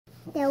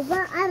Now,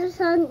 what other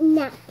song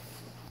next?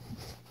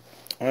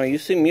 Oh, you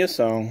sing me a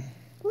song.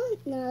 What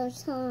another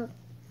song?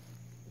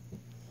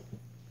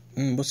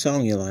 What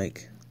song you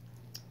like?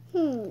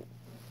 So,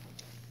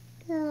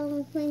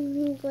 when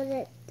we go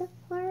to the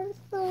first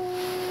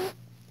song,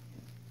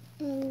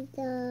 and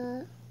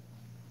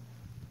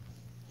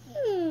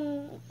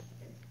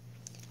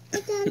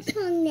what other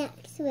song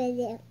next with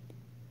it?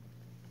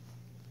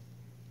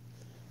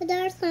 What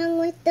other song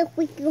with the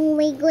Twinkle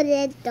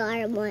Little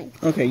Star one?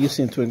 Okay, you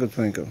sing Twinkle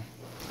Twinkle.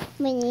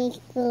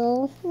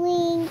 Twinkle,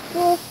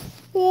 twinkle,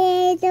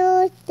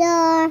 little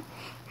star,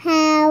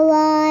 how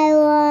I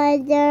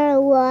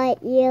wonder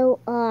what you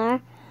are.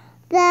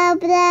 Blah,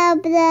 blah,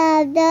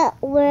 blah, the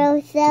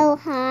world so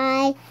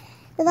high,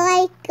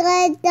 like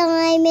a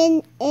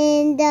diamond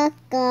in the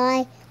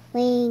sky.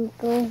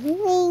 Twinkle,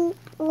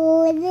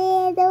 twinkle,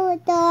 little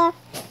star,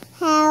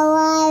 how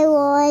I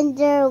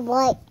wonder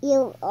what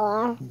you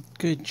are.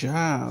 Good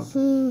job.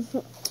 You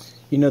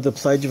know the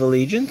Pledge of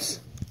Allegiance?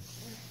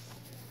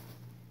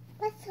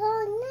 What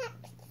song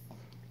next?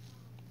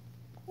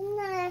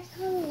 Another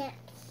song next.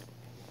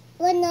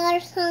 Another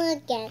song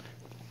again.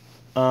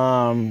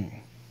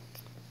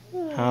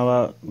 How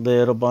about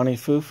Little Bunny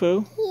Foo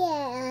Foo?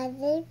 Yeah,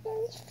 Little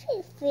Foo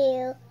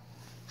Foo.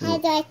 How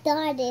do I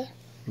start it?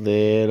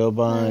 Little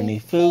Bunny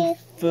Foo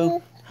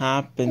Foo,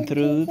 hopping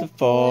through the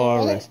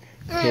forest,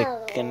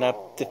 picking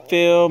up the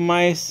field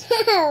mice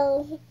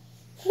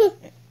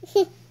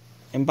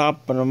and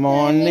bopping them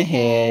on the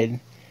head.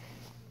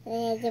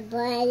 Little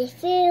Bunny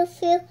Foo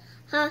Foo,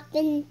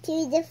 hopping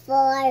through the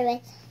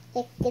forest,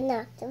 picking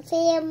up the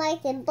field mice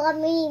and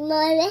bopping them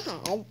on the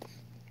head.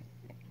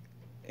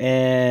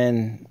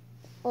 And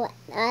What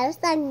other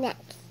song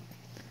next?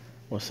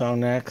 what song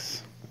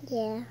next?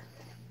 Yeah.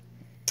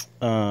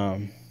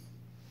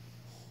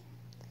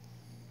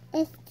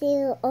 It's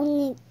the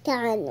Old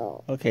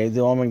MacDonald. Okay, the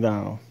Old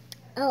MacDonald.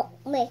 Oh,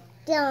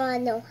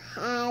 MacDonald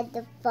had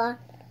the farm,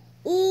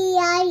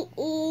 E-I-E-I-O,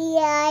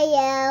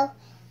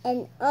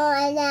 and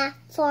on that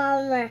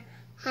farmer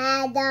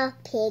had a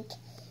pig,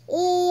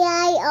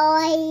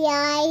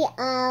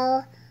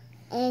 E-I-O-E-I-O,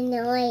 and the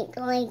oink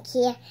oink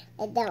here,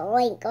 and the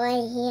oink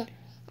oink here,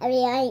 every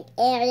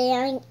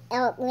oink,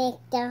 Old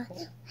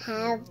MacDonald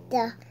have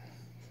the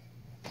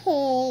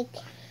pig,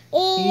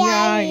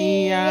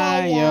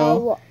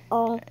 E-I-E-I-O.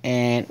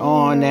 And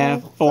on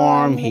that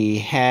farm he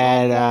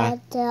had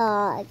a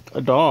dog. A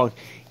dog.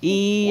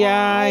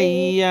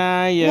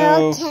 E-I-E-I-O.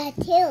 No, cat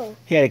too.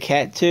 He had a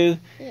cat too?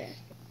 Yeah.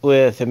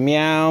 With a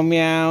meow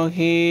meow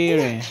here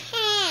and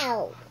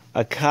Cow.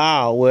 a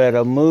cow with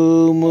a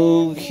moo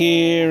moo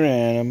here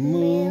and a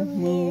moo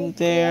moo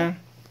there.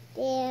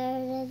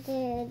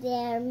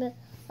 There,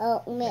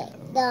 Old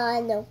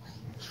MacDonald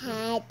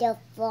had the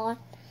farm,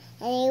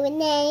 and his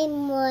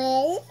name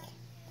was,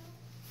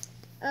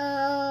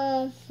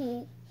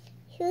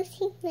 who's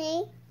his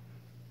name?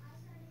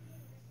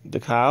 The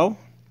cow?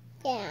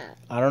 Yeah,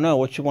 I don't know.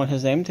 What you want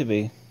his name to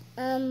be?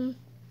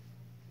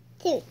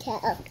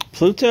 Pluto.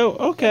 Pluto?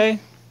 Okay.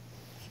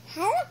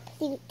 Hello,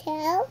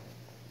 Pluto.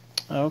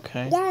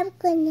 Okay. Have a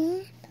good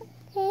nap.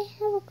 Okay,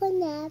 have a good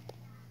nap.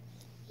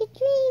 Your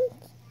dreams.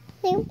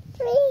 Dream.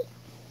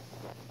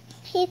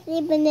 He's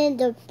sleeping in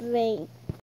the brain.